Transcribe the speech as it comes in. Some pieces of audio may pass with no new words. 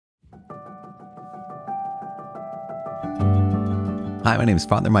Hi, my name is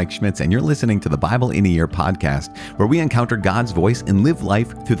Father Mike Schmitz, and you're listening to the Bible in a Year podcast, where we encounter God's voice and live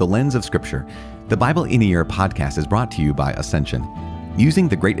life through the lens of Scripture. The Bible in a Year podcast is brought to you by Ascension. Using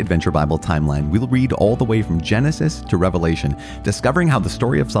the Great Adventure Bible timeline, we'll read all the way from Genesis to Revelation, discovering how the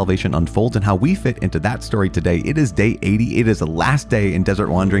story of salvation unfolds and how we fit into that story today. It is day 80. It is the last day in Desert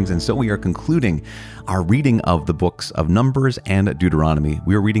Wanderings, and so we are concluding our reading of the books of Numbers and Deuteronomy.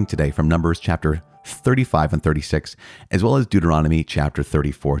 We are reading today from Numbers chapter 35 and 36, as well as Deuteronomy chapter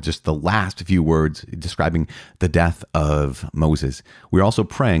 34, just the last few words describing the death of Moses. We're also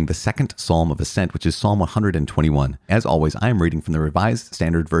praying the second Psalm of Ascent, which is Psalm 121. As always, I am reading from the Revised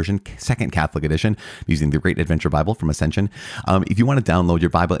Standard Version, Second Catholic Edition, using the Great Adventure Bible from Ascension. If you want to download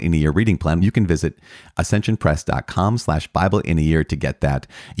your Bible in a Year reading plan, you can visit ascensionpress.com/Bible in a Year to get that.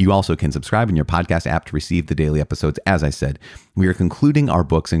 You also can subscribe in your podcast app to receive the daily episodes. As I said, we are concluding our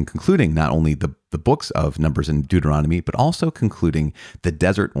books and concluding not only the books of Numbers and Deuteronomy, but also concluding the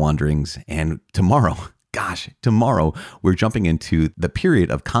Desert Wanderings. And tomorrow, we're jumping into the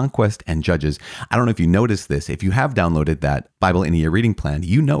period of conquest and judges. I don't know if you noticed this. If you have downloaded that Bible in a Year reading plan,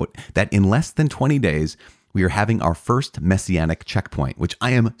 you note that in less than 20 days, we are having our first messianic checkpoint, which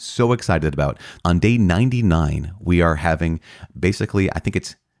I am so excited about. On day 99, we are having basically, I think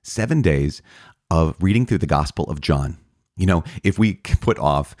it's 7 days of reading through the Gospel of John. You know, if we put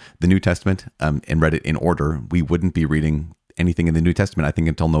off the New Testament and read it in order, we wouldn't be reading anything in the New Testament, I think,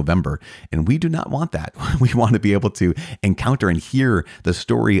 until November. And we do not want that. We want to be able to encounter and hear the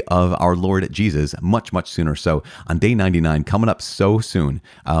story of our Lord Jesus much, much sooner. So on day 99, coming up so soon,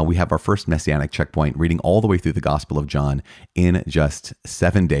 we have our first messianic checkpoint, reading all the way through the Gospel of John in just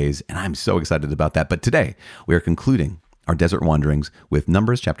 7 days. And I'm so excited about that. But today, we are concluding our desert wanderings with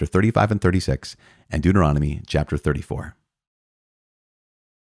Numbers chapter 35 and 36 and Deuteronomy chapter 34.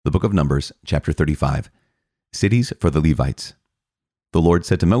 The book of Numbers, chapter 35, Cities for the Levites. The Lord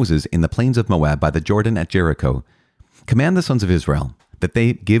said to Moses in the plains of Moab by the Jordan at Jericho, "Command the sons of Israel that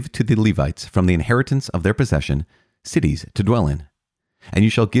they give to the Levites from the inheritance of their possession cities to dwell in. And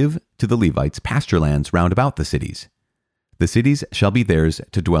you shall give to the Levites pasture lands round about the cities. The cities shall be theirs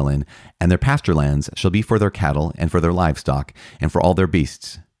to dwell in, and their pasture lands shall be for their cattle and for their livestock and for all their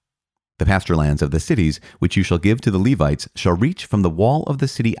beasts. The pasture lands of the cities which you shall give to the Levites shall reach from the wall of the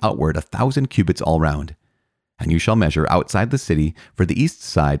city outward 1,000 cubits all round. And you shall measure outside the city for the east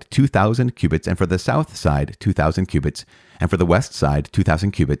side 2,000 cubits, and for the south side 2,000 cubits, and for the west side 2,000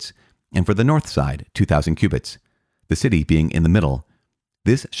 cubits, and for the north side 2,000 cubits, the city being in the middle.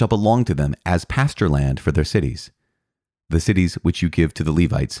 This shall belong to them as pasture land for their cities. The cities which you give to the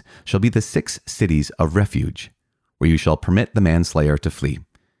Levites shall be the 6 cities of refuge, where you shall permit the manslayer to flee.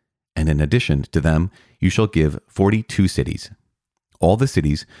 And in addition to them, you shall give 42 cities. All the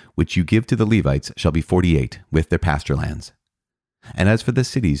cities which you give to the Levites shall be 48, with their pasture lands. And as for the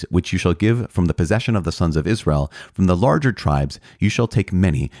cities which you shall give from the possession of the sons of Israel, from the larger tribes you shall take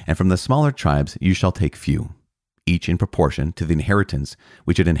many, and from the smaller tribes you shall take few, each in proportion to the inheritance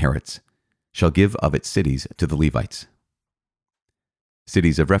which it inherits, shall give of its cities to the Levites."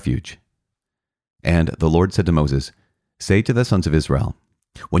 Cities of refuge. And the Lord said to Moses, "Say to the sons of Israel,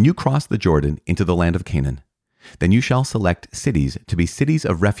 when you cross the Jordan into the land of Canaan, then you shall select cities to be cities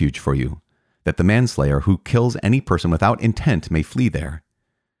of refuge for you, that the manslayer who kills any person without intent may flee there.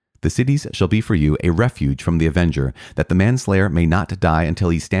 The cities shall be for you a refuge from the avenger, that the manslayer may not die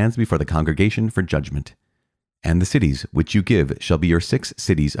until he stands before the congregation for judgment. And the cities which you give shall be your 6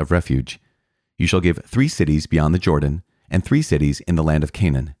 cities of refuge. You shall give 3 cities beyond the Jordan, and 3 cities in the land of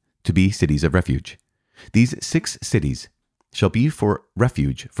Canaan, to be cities of refuge. These 6 cities shall be for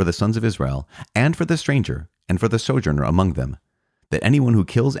refuge for the sons of Israel, and for the stranger, and for the sojourner among them, that anyone who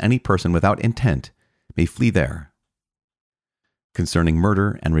kills any person without intent may flee there." Concerning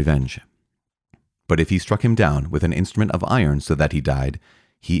murder and revenge. But if he struck him down with an instrument of iron so that he died,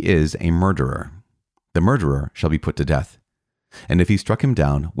 he is a murderer. The murderer shall be put to death. And if he struck him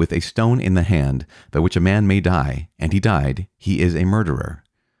down with a stone in the hand, by which a man may die, and he died, he is a murderer.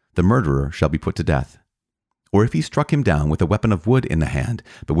 The murderer shall be put to death. Or if he struck him down with a weapon of wood in the hand,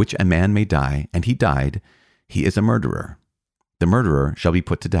 by which a man may die, and he died, he is a murderer. The murderer shall be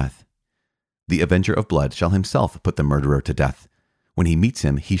put to death. The avenger of blood shall himself put the murderer to death. When he meets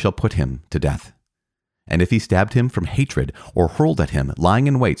him, he shall put him to death. And if he stabbed him from hatred, or hurled at him, lying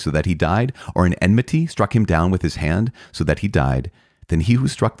in wait so that he died, or in enmity struck him down with his hand so that he died, then he who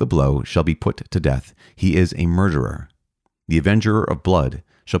struck the blow shall be put to death. He is a murderer. The avenger of blood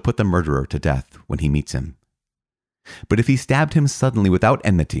shall put the murderer to death when he meets him. But if he stabbed him suddenly without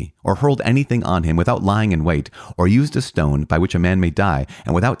enmity, or hurled anything on him without lying in wait, or used a stone by which a man may die,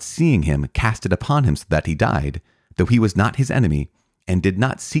 and without seeing him cast it upon him so that he died, though he was not his enemy, and did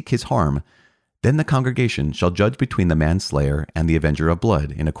not seek his harm, then the congregation shall judge between the manslayer and the avenger of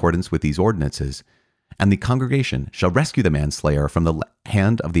blood in accordance with these ordinances, and the congregation shall rescue the manslayer from the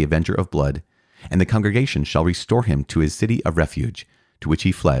hand of the avenger of blood, and the congregation shall restore him to his city of refuge, to which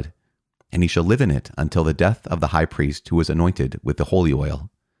he fled, and he shall live in it until the death of the high priest who was anointed with the holy oil.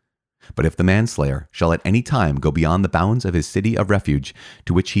 But if the manslayer shall at any time go beyond the bounds of his city of refuge,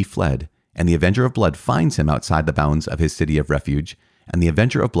 to which he fled, and the avenger of blood finds him outside the bounds of his city of refuge, and the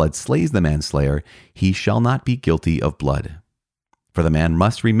avenger of blood slays the manslayer, he shall not be guilty of blood. For the man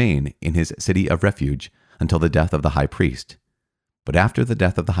must remain in his city of refuge until the death of the high priest. But after the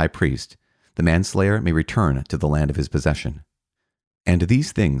death of the high priest, the manslayer may return to the land of his possession. And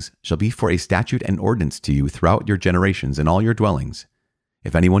these things shall be for a statute and ordinance to you throughout your generations in all your dwellings.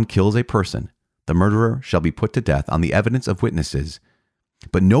 If anyone kills a person, the murderer shall be put to death on the evidence of witnesses,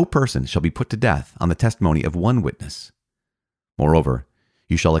 but no person shall be put to death on the testimony of one witness. Moreover,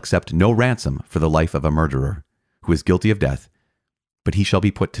 you shall accept no ransom for the life of a murderer, who is guilty of death, but he shall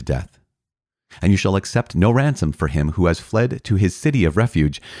be put to death. And you shall accept no ransom for him who has fled to his city of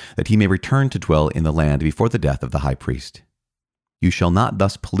refuge, that he may return to dwell in the land before the death of the high priest. You shall not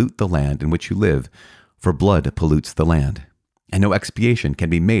thus pollute the land in which you live, for blood pollutes the land. And no expiation can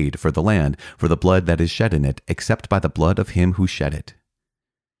be made for the land for the blood that is shed in it, except by the blood of him who shed it.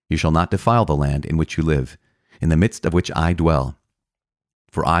 You shall not defile the land in which you live, in the midst of which I dwell.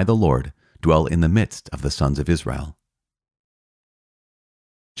 For I, the Lord, dwell in the midst of the sons of Israel.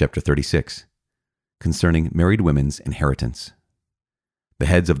 Chapter 36. Concerning married women's inheritance. The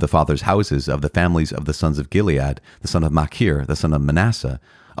heads of the fathers' houses of the families of the sons of Gilead, the son of Machir, the son of Manasseh,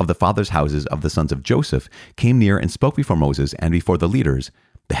 of the fathers' houses of the sons of Joseph, came near and spoke before Moses and before the leaders,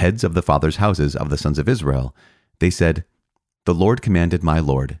 the heads of the fathers' houses of the sons of Israel. They said, The Lord commanded my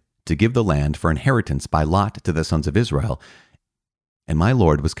Lord to give the land for inheritance by lot to the sons of Israel, and my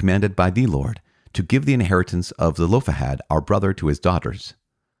Lord was commanded by the Lord to give the inheritance of Zelophehad our brother to his daughters.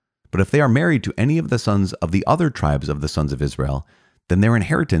 But if they are married to any of the sons of the other tribes of the sons of Israel, then their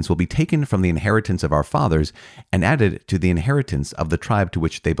inheritance will be taken from the inheritance of our fathers and added to the inheritance of the tribe to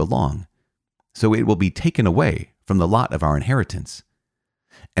which they belong. So it will be taken away from the lot of our inheritance.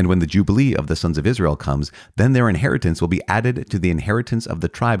 And when the Jubilee of the sons of Israel comes, then their inheritance will be added to the inheritance of the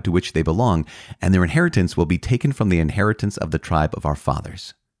tribe to which they belong, and their inheritance will be taken from the inheritance of the tribe of our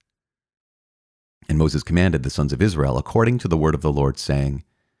fathers. And Moses commanded the sons of Israel according to the word of the Lord, saying,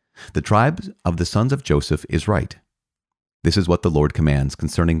 The tribe of the sons of Joseph is right. This is what the Lord commands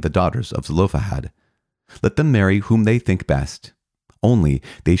concerning the daughters of Zelophehad. Let them marry whom they think best. Only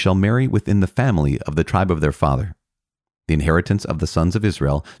they shall marry within the family of the tribe of their father. The inheritance of the sons of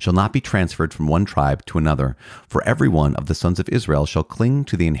Israel shall not be transferred from one tribe to another, for every one of the sons of Israel shall cling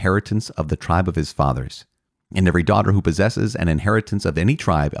to the inheritance of the tribe of his fathers. And every daughter who possesses an inheritance of any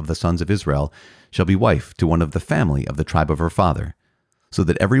tribe of the sons of Israel shall be wife to one of the family of the tribe of her father, so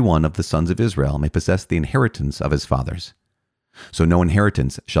that every one of the sons of Israel may possess the inheritance of his fathers. So no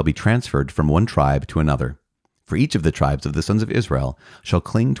inheritance shall be transferred from one tribe to another, for each of the tribes of the sons of Israel shall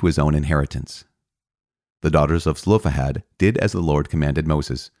cling to his own inheritance. The daughters of Zelophehad did as the Lord commanded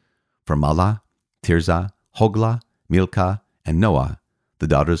Moses. For Mahlah, Tirzah, Hoglah, Milcah, and Noah, the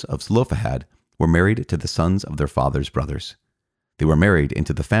daughters of Zelophehad, were married to the sons of their father's brothers. They were married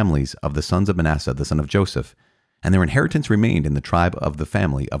into the families of the sons of Manasseh, the son of Joseph, and their inheritance remained in the tribe of the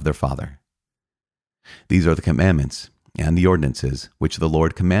family of their father. These are the commandments and the ordinances which the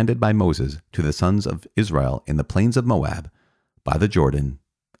Lord commanded by Moses to the sons of Israel in the plains of Moab, by the Jordan,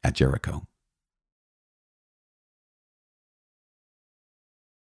 at Jericho.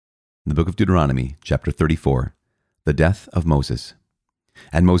 The book of Deuteronomy, chapter 34, the death of Moses.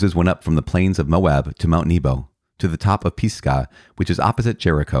 And Moses went up from the plains of Moab to Mount Nebo, to the top of Pisgah, which is opposite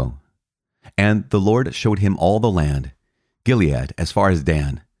Jericho. And the Lord showed him all the land, Gilead as far as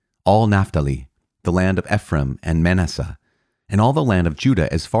Dan, all Naphtali, the land of Ephraim and Manasseh, and all the land of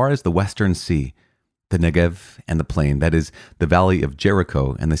Judah as far as the western sea, the Negev and the plain, that is, the valley of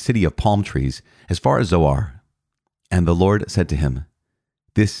Jericho and the city of palm trees, as far as Zoar. And the Lord said to him,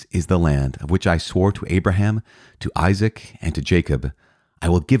 This is the land of which I swore to Abraham, to Isaac, and to Jacob. I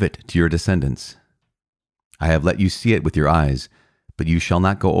will give it to your descendants. I have let you see it with your eyes, but you shall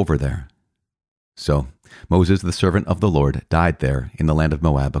not go over there. So Moses, the servant of the Lord, died there in the land of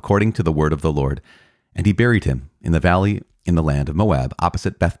Moab, according to the word of the Lord, and he buried him in the valley in the land of Moab,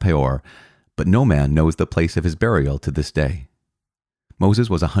 opposite Beth Peor, but no man knows the place of his burial to this day. Moses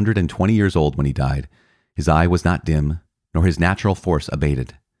was 120 years old when he died. His eye was not dim, nor his natural force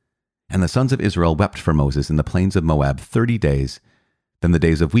abated. And the sons of Israel wept for Moses in the plains of Moab 30 days. Then the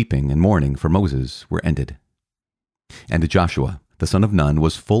days of weeping and mourning for Moses were ended. And Joshua, the son of Nun,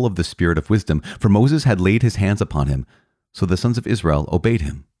 was full of the spirit of wisdom, for Moses had laid his hands upon him. So the sons of Israel obeyed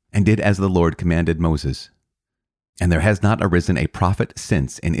him, and did as the Lord commanded Moses. And there has not arisen a prophet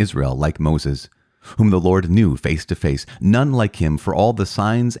since in Israel like Moses, whom the Lord knew face to face, none like him for all the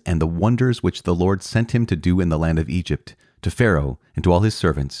signs and the wonders which the Lord sent him to do in the land of Egypt, to Pharaoh and to all his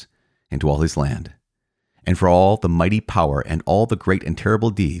servants, and to all his land, and for all the mighty power and all the great and terrible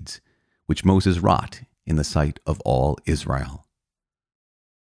deeds which Moses wrought in the sight of all Israel.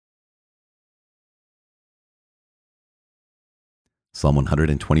 Psalm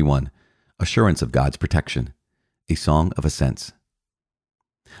 121, Assurance of God's Protection, a Song of Ascents.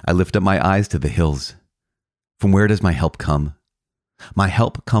 I lift up my eyes to the hills. From where does my help come? My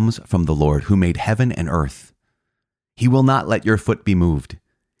help comes from the Lord, who made heaven and earth. He will not let your foot be moved.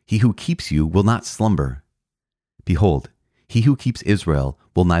 He who keeps you will not slumber. Behold, he who keeps Israel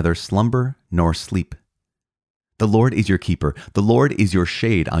will neither slumber nor sleep. The Lord is your keeper. The Lord is your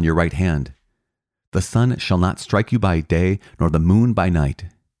shade on your right hand. The sun shall not strike you by day, nor the moon by night.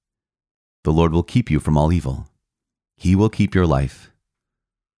 The Lord will keep you from all evil. He will keep your life.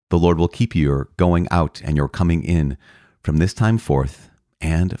 The Lord will keep your going out and your coming in from this time forth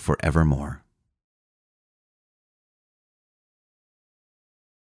and forevermore.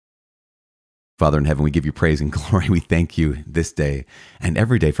 Father in heaven, we give you praise and glory. We thank you this day and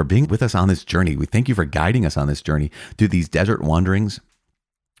every day for being with us on this journey. We thank you for guiding us on this journey through these desert wanderings.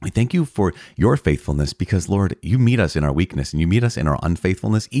 We thank you for your faithfulness because, Lord, you meet us in our weakness and you meet us in our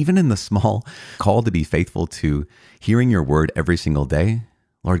unfaithfulness, even in the small call to be faithful to hearing your word every single day.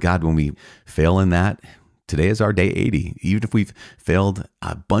 Lord God, when we fail in that, today is our day 80. Even if we've failed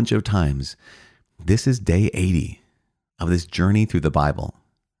a bunch of times, this is day 80 of this journey through the Bible.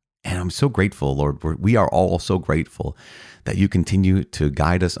 And I'm so grateful, Lord. We are all so grateful that you continue to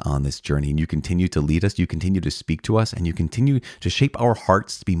guide us on this journey and you continue to lead us, you continue to speak to us, and you continue to shape our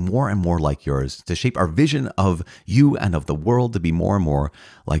hearts to be more and more like yours, to shape our vision of you and of the world to be more and more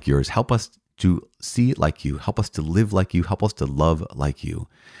like yours. Help us to see like you. Help us to live like you. Help us to love like you.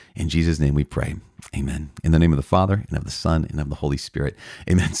 In Jesus' name we pray. Amen. In the name of the Father, and of the Son, and of the Holy Spirit.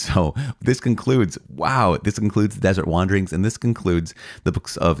 Amen. So this concludes Desert Wanderings, and this concludes the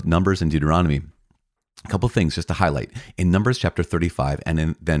books of Numbers and Deuteronomy. A couple of things just to highlight. In Numbers chapter 35,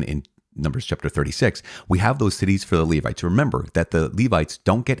 and then in Numbers chapter 36, we have those cities for the Levites. Remember that the Levites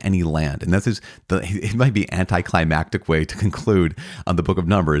don't get any land. And it might be anticlimactic way to conclude on the book of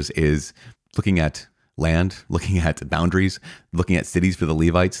Numbers is looking at land, looking at boundaries, looking at cities for the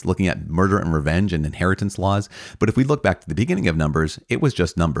Levites, looking at murder and revenge and inheritance laws. But if we look back to the beginning of Numbers, it was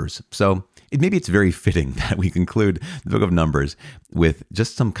just Numbers. So maybe it's very fitting that we conclude the book of Numbers with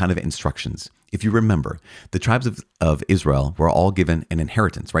just some kind of instructions. If you remember, the tribes of Israel were all given an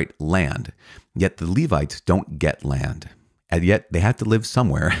inheritance, right? Land. Yet the Levites don't get land. And yet they had to live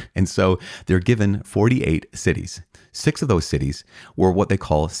somewhere. And so they're given 48 cities. 6 of those cities were what they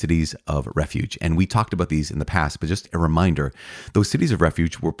call cities of refuge. And we talked about these in the past, but just a reminder, those cities of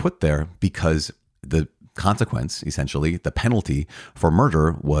refuge were put there because the consequence, essentially, the penalty for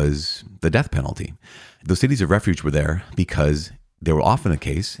murder was the death penalty. Those cities of refuge were there because they were often the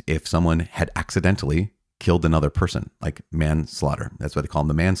case if someone had accidentally killed another person, like manslaughter. That's why they call them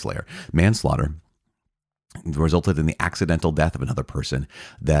the manslayer. Manslaughter resulted in the accidental death of another person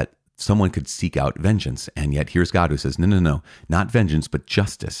that someone could seek out vengeance. And yet here's God who says, no, not vengeance, but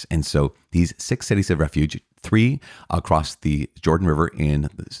justice. And so these 6 cities of refuge, 3 across the Jordan River in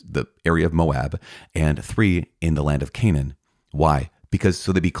the area of Moab, and 3 in the land of Canaan. Why? Because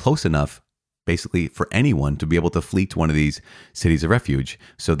so they'd be close enough basically for anyone to be able to flee to one of these cities of refuge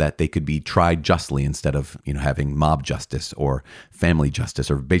so that they could be tried justly instead of, having mob justice or family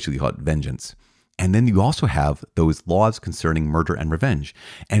justice, or basically called vengeance. And then you also have those laws concerning murder and revenge.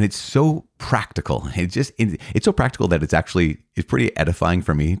 And it's so practical. It's so practical that it's pretty edifying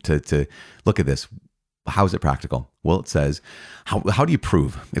for me to look at this. How is it practical? Well, it says, how do you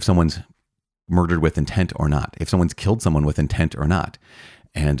prove if someone's murdered with intent or not? If someone's killed someone with intent or not?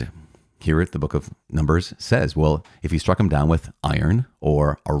 And here at the book of Numbers says, well, if you struck him down with iron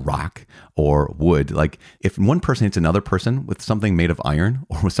or a rock or wood, like if one person hits another person with something made of iron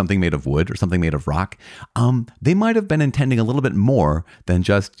or with something made of wood or something made of rock, they might have been intending a little bit more than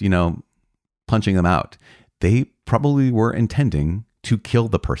just, punching them out. They probably were intending to kill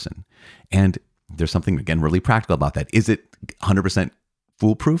the person. And there's something, again, really practical about that. Is it 100%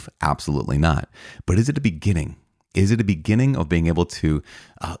 foolproof? Absolutely not. But is it a beginning? Is it a beginning of being able to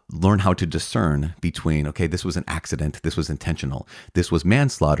learn how to discern between, okay, this was an accident, this was intentional, this was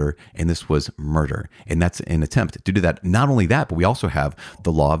manslaughter, and this was murder? And that's an attempt to do that. Not only that, but we also have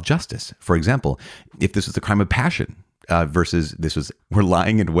the law of justice. For example, if this was a crime of passion, versus we're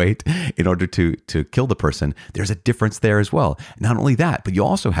lying in wait in order to kill the person. There's a difference there as well. Not only that, but you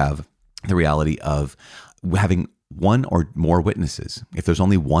also have the reality of having one or more witnesses. If there's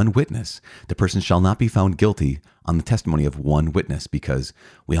only one witness, the person shall not be found guilty on the testimony of one witness, because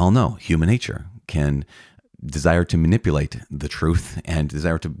we all know human nature can desire to manipulate the truth and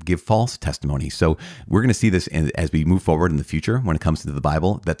desire to give false testimony. So we're going to see this as we move forward in the future when it comes to the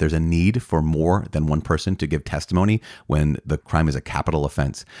Bible, that there's a need for more than one person to give testimony when the crime is a capital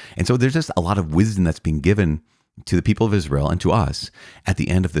offense. And so there's just a lot of wisdom that's being given to the people of Israel and to us at the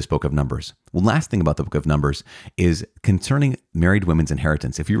end of this book of Numbers. Well, last thing about the book of Numbers is concerning married women's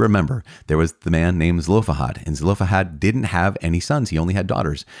inheritance. If you remember, there was the man named Zelophehad, and Zelophehad didn't have any sons. He only had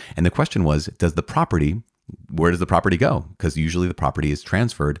daughters. And the question was, where does the property go? Because usually the property is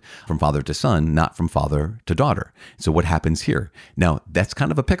transferred from father to son, not from father to daughter. So what happens here? Now, that's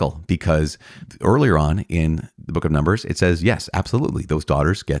kind of a pickle, because earlier on in the book of Numbers, it says, yes, absolutely, those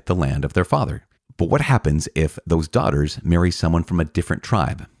daughters get the land of their father. But what happens if those daughters marry someone from a different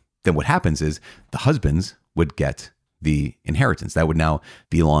tribe? Then what happens is the husbands would get the inheritance. That would now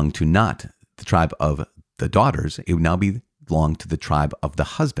belong to not the tribe of the daughters. It would now belong to the tribe of the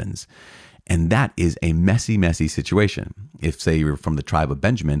husbands. And that is a messy, messy situation. If, say, you're from the tribe of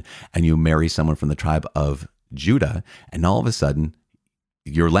Benjamin and you marry someone from the tribe of Judah, and all of a sudden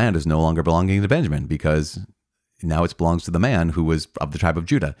your land is no longer belonging to Benjamin, because now it belongs to the man who was of the tribe of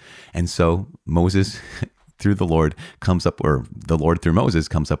Judah. And so Moses, through the Lord, the Lord through Moses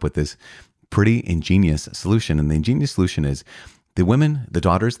comes up with this pretty ingenious solution. And the ingenious solution is the women, the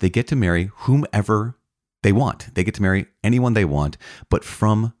daughters, they get to marry whomever they want. They get to marry anyone they want, but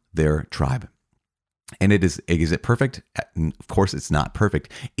from their tribe. And is it perfect? Of course, it's not perfect.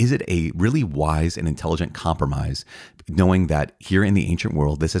 Is it a really wise and intelligent compromise, knowing that here in the ancient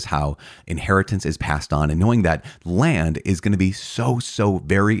world, this is how inheritance is passed on, and knowing that land is going to be so, so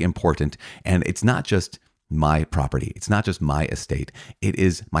very important. And it's not just my property. It's not just my estate. It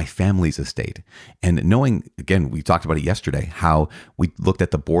is my family's estate. And knowing, again, we talked about it yesterday, how we looked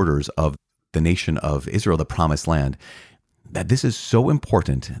at the borders of the nation of Israel, the promised land, that this is so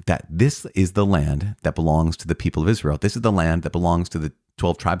important, that this is the land that belongs to the people of Israel. This is the land that belongs to the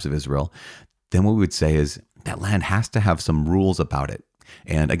 12 tribes of Israel. Then what we would say is that land has to have some rules about it.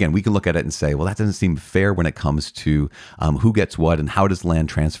 And again, we can look at it and say, well, that doesn't seem fair when it comes to who gets what and how does land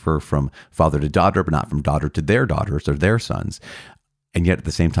transfer from father to daughter, but not from daughter to their daughters or their sons. And yet at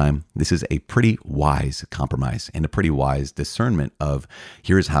the same time, this is a pretty wise compromise and a pretty wise discernment of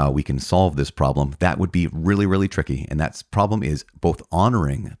here's how we can solve this problem. That would be really, really tricky. And that problem is both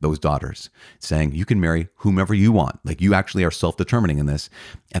honoring those daughters, saying you can marry whomever you want. Like, you actually are self-determining in this.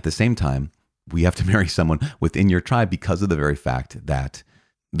 At the same time, we have to marry someone within your tribe because of the very fact that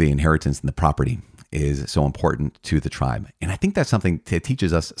the inheritance and the property is so important to the tribe. And I think that's something that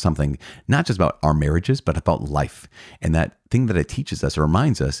teaches us something, not just about our marriages, but about life. And that thing that it teaches us or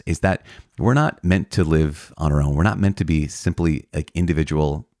reminds us is that we're not meant to live on our own. We're not meant to be simply like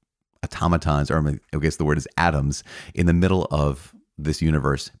individual automatons, or I guess the word is atoms, in the middle of this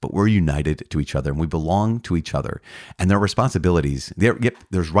universe, but we're united to each other and we belong to each other. And there are responsibilities.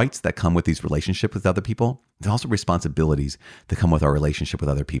 There's rights that come with these relationships with other people. There's also responsibilities that come with our relationship with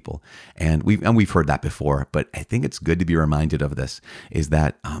other people. And we've heard that before, but I think it's good to be reminded of this, is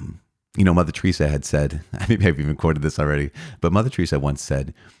that, Mother Teresa had said, maybe I've even quoted this already, but Mother Teresa once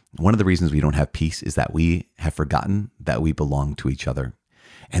said, one of the reasons we don't have peace is that we have forgotten that we belong to each other.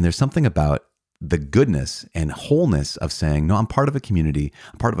 And there's something about the goodness and wholeness of saying, no, I'm part of a community,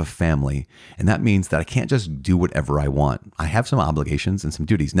 I'm part of a family. And that means that I can't just do whatever I want. I have some obligations and some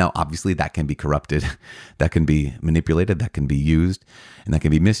duties. Now, obviously that can be corrupted, that can be manipulated, that can be used, and that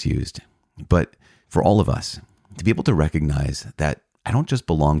can be misused. But for all of us to be able to recognize that I don't just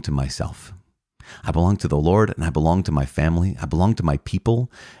belong to myself. I belong to the Lord, and I belong to my family. I belong to my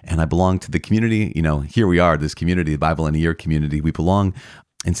people, and I belong to the community. Here we are, this community, the Bible in a Year community. We belong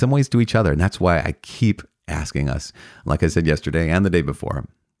in some ways to each other. And that's why I keep asking us, like I said yesterday and the day before,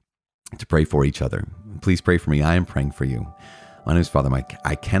 to pray for each other. Please pray for me. I am praying for you. My name is Father Mike.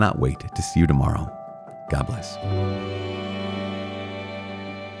 I cannot wait to see you tomorrow. God bless.